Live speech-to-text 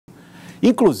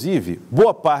Inclusive,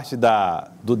 boa parte da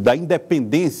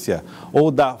independência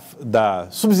ou da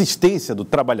subsistência do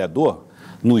trabalhador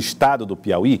no estado do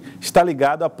Piauí está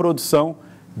ligado à produção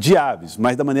de aves,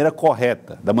 mas da maneira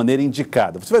correta, da maneira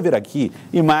indicada. Você vai ver aqui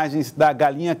imagens da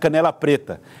galinha canela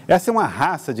preta. Essa é uma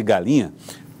raça de galinha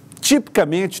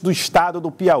tipicamente do estado do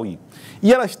Piauí.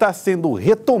 E ela está sendo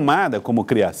retomada como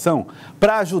criação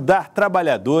para ajudar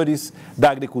trabalhadores da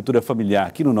agricultura familiar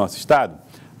aqui no nosso estado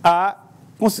a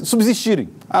subsistirem,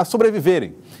 a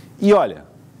sobreviverem. E olha,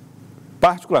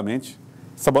 particularmente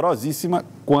saborosíssima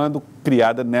quando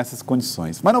criada nessas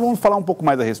condições. Mas nós vamos falar um pouco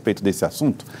mais a respeito desse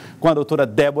assunto com a doutora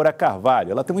Débora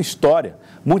Carvalho. Ela tem uma história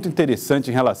muito interessante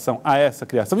em relação a essa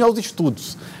criação e aos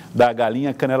estudos da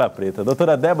galinha canela preta.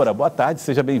 Doutora Débora, boa tarde,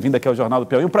 seja bem-vinda aqui ao Jornal do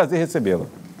Piauí, um prazer recebê-la.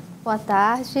 Boa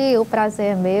tarde, o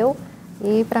prazer é meu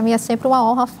e para mim é sempre uma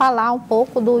honra falar um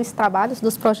pouco dos trabalhos,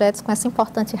 dos projetos com essa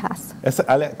importante raça.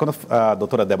 Quando a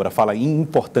doutora Débora fala em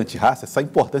importante raça, essa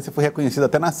importância foi reconhecida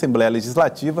até na Assembleia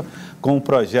Legislativa com um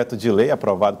projeto de lei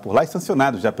aprovado por lá e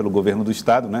sancionado já pelo governo do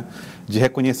estado, né, de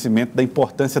reconhecimento da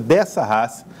importância dessa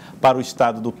raça para o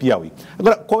estado do Piauí.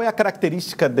 Agora, qual é a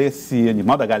característica desse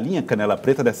animal, da galinha canela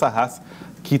preta, dessa raça,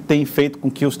 que tem feito com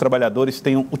que os trabalhadores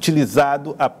tenham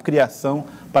utilizado a criação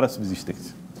para a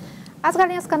subsistência? As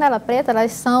galinhas canela preta,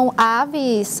 elas são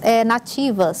aves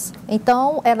nativas,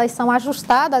 então elas são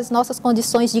ajustadas às nossas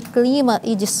condições de clima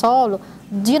e de solo,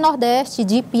 de Nordeste,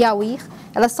 de Piauí.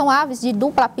 Elas são aves de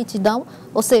dupla aptidão,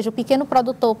 ou seja, o pequeno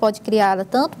produtor pode criá-la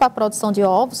tanto para a produção de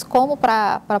ovos como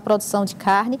para a produção de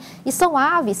carne. E são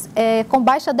aves com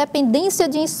baixa dependência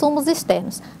de insumos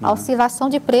externos. A oscilação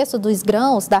de preço dos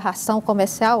grãos, da ração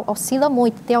comercial, oscila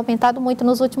muito, tem aumentado muito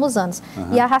nos últimos anos.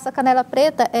 E a raça canela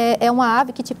preta é uma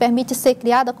ave que te permite ser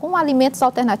criada com alimentos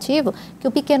alternativos que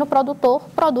o pequeno produtor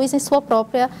produz em sua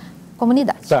própria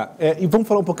comunidade. Tá, e vamos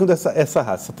falar um pouquinho dessa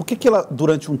raça. Por que ela,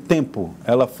 durante um tempo,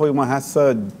 ela foi uma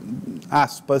raça,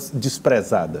 aspas,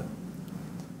 desprezada?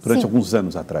 Durante alguns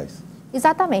anos atrás.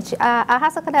 Exatamente. A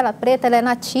raça canela preta ela é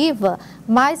nativa,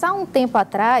 mas há um tempo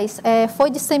atrás foi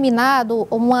disseminado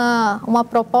uma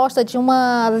proposta de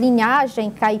uma linhagem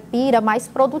caipira mais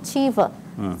produtiva,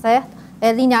 certo?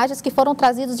 Linhagens que foram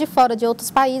trazidas de fora de outros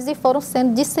países e foram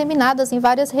sendo disseminadas em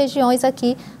várias regiões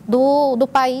aqui do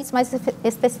país, mais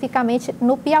especificamente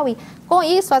no Piauí. Com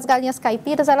isso, as galinhas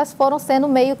caipiras elas foram sendo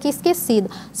meio que esquecidas.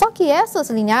 Só que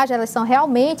essas linhagens elas são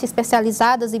realmente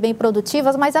especializadas e bem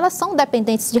produtivas, mas elas são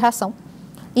dependentes de ração.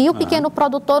 E o pequeno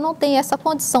produtor não tem essa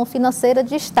condição financeira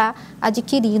de estar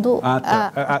adquirindo...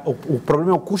 O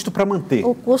problema é o custo para manter.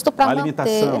 O custo para manter. A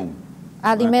alimentação. A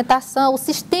alimentação, o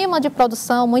sistema de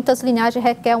produção, muitas linhagens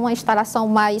requer uma instalação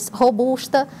mais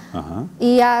robusta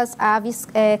e as aves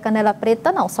canela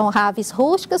preta não, são aves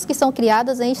rústicas que são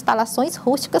criadas em instalações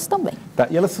rústicas também. Tá,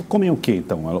 e elas comem o que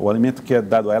então? O alimento que é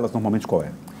dado a elas normalmente qual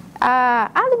é? A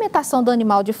alimentação do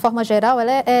animal, de forma geral,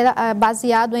 ela é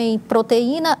baseada em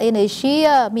proteína,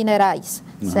 energia, minerais,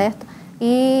 certo?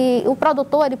 E o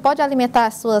produtor, ele pode alimentar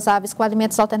as suas aves com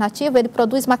alimentos alternativos, ele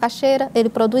produz macaxeira, ele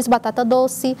produz batata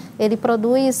doce, ele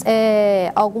produz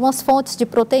algumas fontes de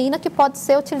proteína que pode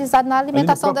ser utilizada na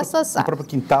alimentação dessas aves. No próprio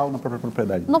quintal, na própria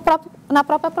propriedade? Na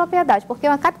própria propriedade, porque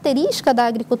uma característica da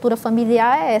agricultura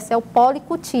familiar é essa, é o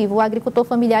policultivo. O agricultor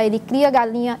familiar, ele cria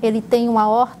galinha, ele tem uma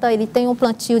horta, ele tem um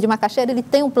plantio de macaxeira, ele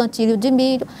tem um plantio de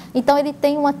milho, então ele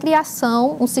tem uma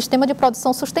criação, um sistema de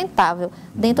produção sustentável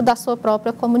dentro da sua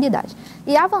própria comunidade.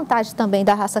 E a vantagem também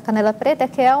da raça canela preta é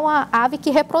que é uma ave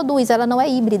que reproduz, ela não é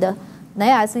híbrida,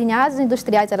 né? As linhagens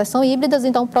industriais, elas são híbridas,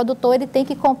 então o produtor ele tem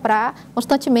que comprar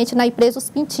constantemente na empresa os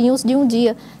pintinhos de um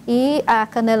dia. E a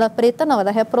canela preta não,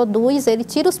 ela reproduz, ele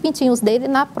tira os pintinhos dele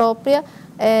na própria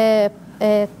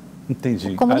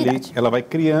Entendi. comunidade. Ali ela vai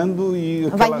criando e...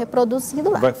 Vai reproduzindo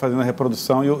lá. Vai fazendo a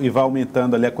reprodução e vai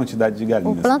aumentando ali a quantidade de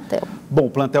galinhas. O plantel. Bom, o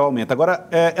plantel aumenta. Agora,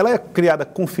 ela é criada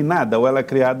confinada ou ela é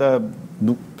criada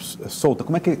solta?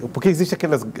 Como é que... Porque existem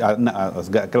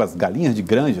aquelas galinhas de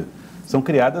granja, são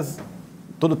criadas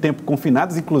todo o tempo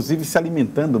confinadas, inclusive se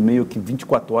alimentando meio que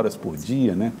 24 horas por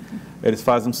dia, né? Eles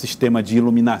fazem um sistema de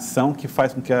iluminação que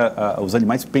faz com que os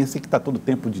animais pensem que está todo o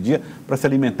tempo de dia para se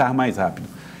alimentar mais rápido.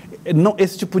 Não,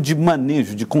 esse tipo de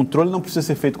manejo, de controle não precisa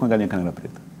ser feito com a galinha canela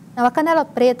preta. Não, a canela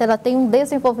preta ela tem um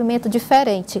desenvolvimento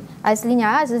diferente. As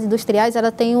linhagens industriais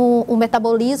ela tem um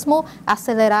metabolismo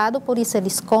acelerado, por isso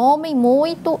eles comem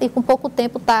muito e com pouco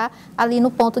tempo está ali no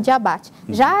ponto de abate.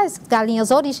 Já as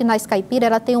galinhas originais caipira,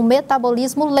 ela tem um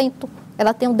metabolismo lento.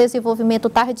 Ela tem um desenvolvimento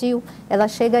tardio, ela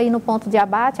chega aí no ponto de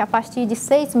abate a partir de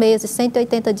 6 meses,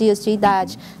 180 dias de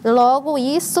idade. Logo,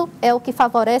 isso é o que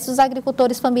favorece os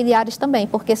agricultores familiares também,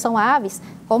 porque são aves,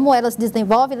 como elas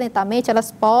desenvolvem lentamente,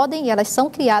 elas podem e elas são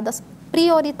criadas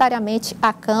prioritariamente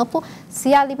a campo,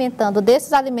 se alimentando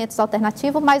desses alimentos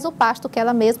alternativos, mas o pasto que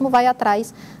ela mesma vai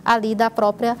atrás ali da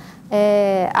própria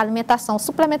alimentação,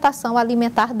 suplementação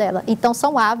alimentar dela. Então,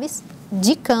 são aves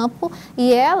de campo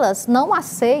e elas não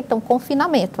aceitam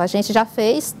confinamento. A gente já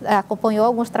acompanhou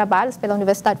alguns trabalhos pela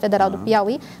Universidade Federal do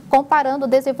Piauí, comparando o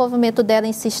desenvolvimento dela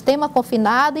em sistema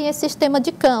confinado e em sistema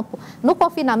de campo. No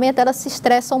confinamento, elas se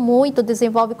estressam muito,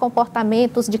 desenvolvem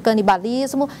comportamentos de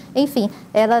canibalismo, enfim,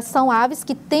 elas são aves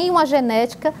que têm uma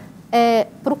genética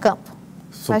para o campo,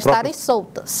 para estarem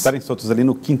soltas. Estarem soltas ali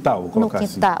no quintal, vou colocar assim.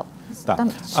 No quintal. Tá.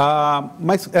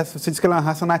 Mas você disse que ela é uma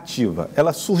raça nativa.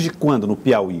 Ela surge quando no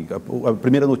Piauí? A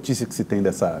primeira notícia que se tem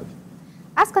dessa ave?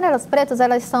 As canelas pretas,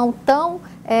 elas são tão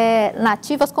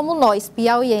nativas como nós,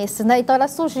 piauienses, né? Então, ela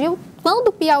surgiu quando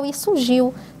o Piauí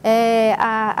surgiu.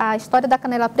 A história da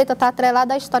canela preta está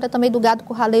atrelada à história também do gado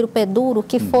curraleiro pé duro,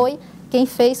 que foi quem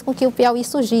fez com que o Piauí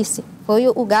surgisse. Foi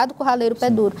o gado curraleiro pé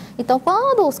duro. Então,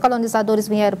 quando os colonizadores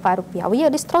vieram para o Piauí,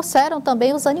 eles trouxeram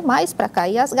também os animais para cá.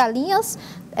 E as galinhas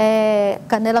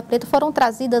canela preta foram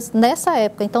trazidas nessa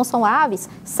época. Então, são aves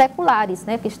seculares,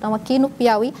 né, que estão aqui no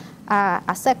Piauí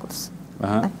há séculos.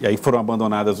 Né? E aí foram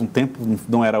abandonadas um tempo,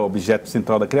 não era o objeto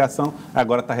central da criação,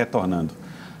 agora está retornando.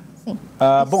 Sim.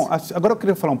 Bom, agora eu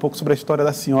queria falar um pouco sobre a história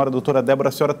da senhora, a doutora Débora.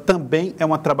 A senhora também é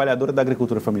uma trabalhadora da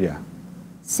agricultura familiar.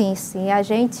 Sim, sim. A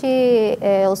gente,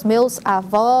 os meus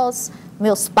avós,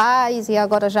 meus pais e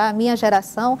agora já a minha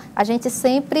geração, a gente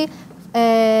sempre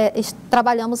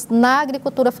trabalhamos na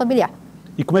agricultura familiar.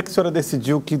 E como é que a senhora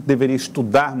decidiu que deveria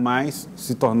estudar mais,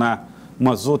 se tornar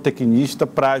uma zootecnista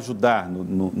para ajudar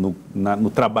no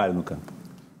trabalho no campo?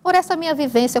 Por essa minha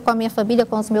vivência com a minha família,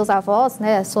 com os meus avós,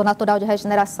 né? Sou natural de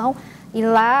Regeneração, e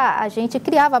lá a gente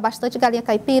criava bastante galinha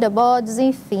caipira, bodes,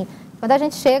 enfim. Quando a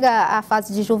gente chega à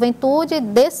fase de juventude,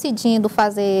 decidindo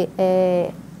fazer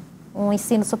um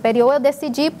ensino superior, eu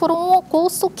decidi por um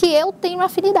curso que eu tenho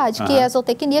afinidade, que é a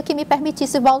zootecnia, que me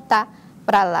permitisse voltar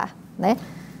para lá, né?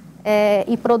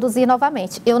 E produzir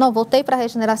novamente. Eu não voltei para a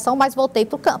regeneração, mas voltei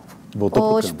para o campo.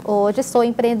 Hoje sou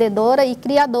empreendedora e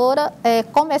criadora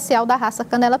comercial da raça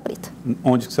canela preta.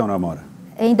 Onde que a senhora mora?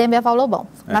 Em Demerval Lobão.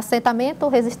 No assentamento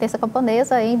Resistência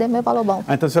Camponesa, em Demerval Lobão.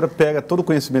 Então a senhora pega todo o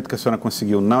conhecimento que a senhora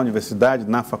conseguiu na universidade,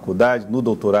 na faculdade, no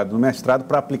doutorado, no mestrado,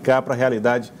 para aplicar para a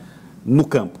realidade no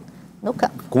campo. No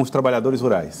campo. Com os trabalhadores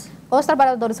rurais. Os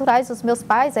trabalhadores rurais, os meus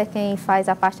pais é quem faz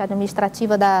a parte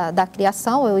administrativa da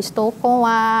criação, eu estou com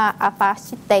a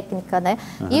parte técnica, né?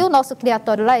 E o nosso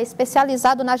criatório lá é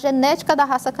especializado na genética da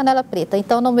raça canela preta.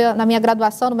 Então, na minha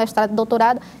graduação, no mestrado e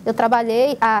doutorado, eu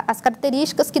trabalhei as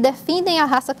características que definem a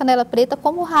raça canela preta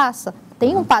como raça.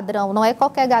 Tem um padrão, não é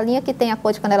qualquer galinha que tem a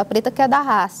cor de canela preta que é da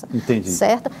raça. Entendi.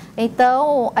 Certo?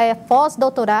 Então,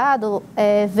 pós-doutorado,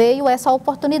 veio essa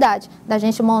oportunidade da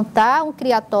gente montar um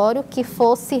criatório que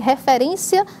fosse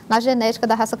referência na genética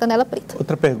da raça canela preta.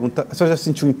 Outra pergunta, a senhora já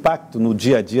sentiu impacto no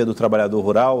dia a dia do trabalhador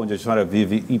rural, onde a senhora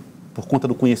vive, e por conta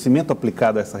do conhecimento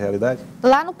aplicado a essa realidade?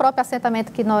 Lá no próprio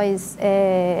assentamento que nós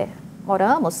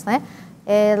moramos, né?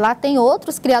 Lá tem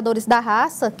outros criadores da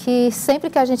raça que sempre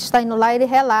que a gente está indo lá, ele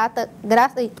relata,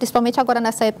 principalmente agora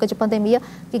nessa época de pandemia,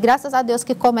 que graças a Deus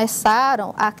que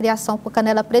começaram a criação com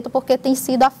canela preta porque tem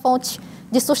sido a fonte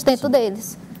de sustento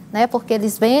deles. Né, porque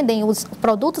eles vendem os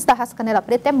produtos da raça canela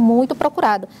preta, é muito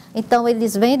procurado. Então,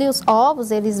 eles vendem os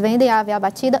ovos, eles vendem a ave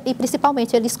abatida e,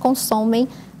 principalmente, eles consomem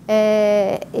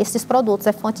esses produtos,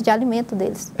 é fonte de alimento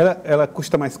deles. Ela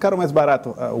custa mais caro ou mais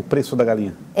barato o preço da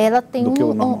galinha? Ela tem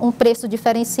um preço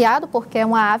diferenciado, porque é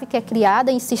uma ave que é criada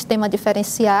em sistema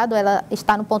diferenciado, ela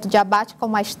está no ponto de abate com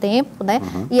mais tempo, né?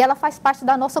 E ela faz parte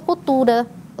da nossa cultura.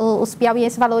 Os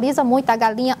piauienses valorizam muito a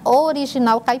galinha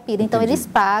original caipira, então eles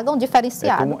pagam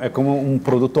diferenciado. É como um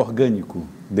produto orgânico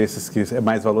desses que é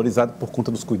mais valorizado por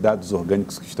conta dos cuidados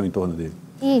orgânicos que estão em torno dele.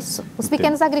 Isso. Os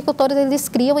pequenos agricultores, eles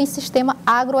criam em sistema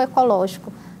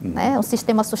agroecológico, né? Um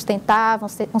sistema sustentável,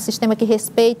 um sistema que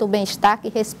respeita o bem-estar, que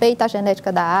respeita a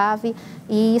genética da ave,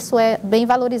 e isso é bem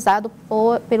valorizado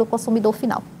pelo consumidor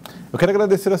final. Eu quero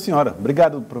agradecer a senhora.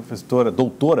 Obrigado, professora,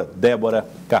 doutora Débora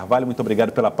Carvalho. Muito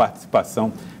obrigado pela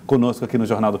participação conosco aqui no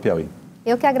Jornal do Piauí.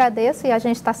 Eu que agradeço e a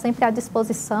gente está sempre à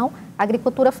disposição. A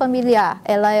agricultura familiar,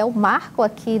 ela é o marco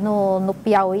aqui no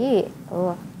Piauí.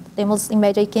 Temos, em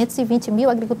média, 520 mil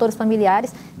agricultores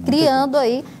familiares criando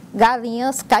aí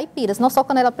galinhas caipiras, não só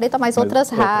canela preta, mas outras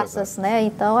raças, né?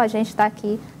 Então, a gente está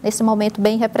aqui, nesse momento,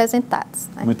 bem representados.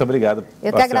 Né? Muito obrigado,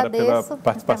 Eu que agradeço, pela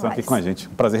participação aqui com a gente.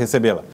 Um prazer recebê-la.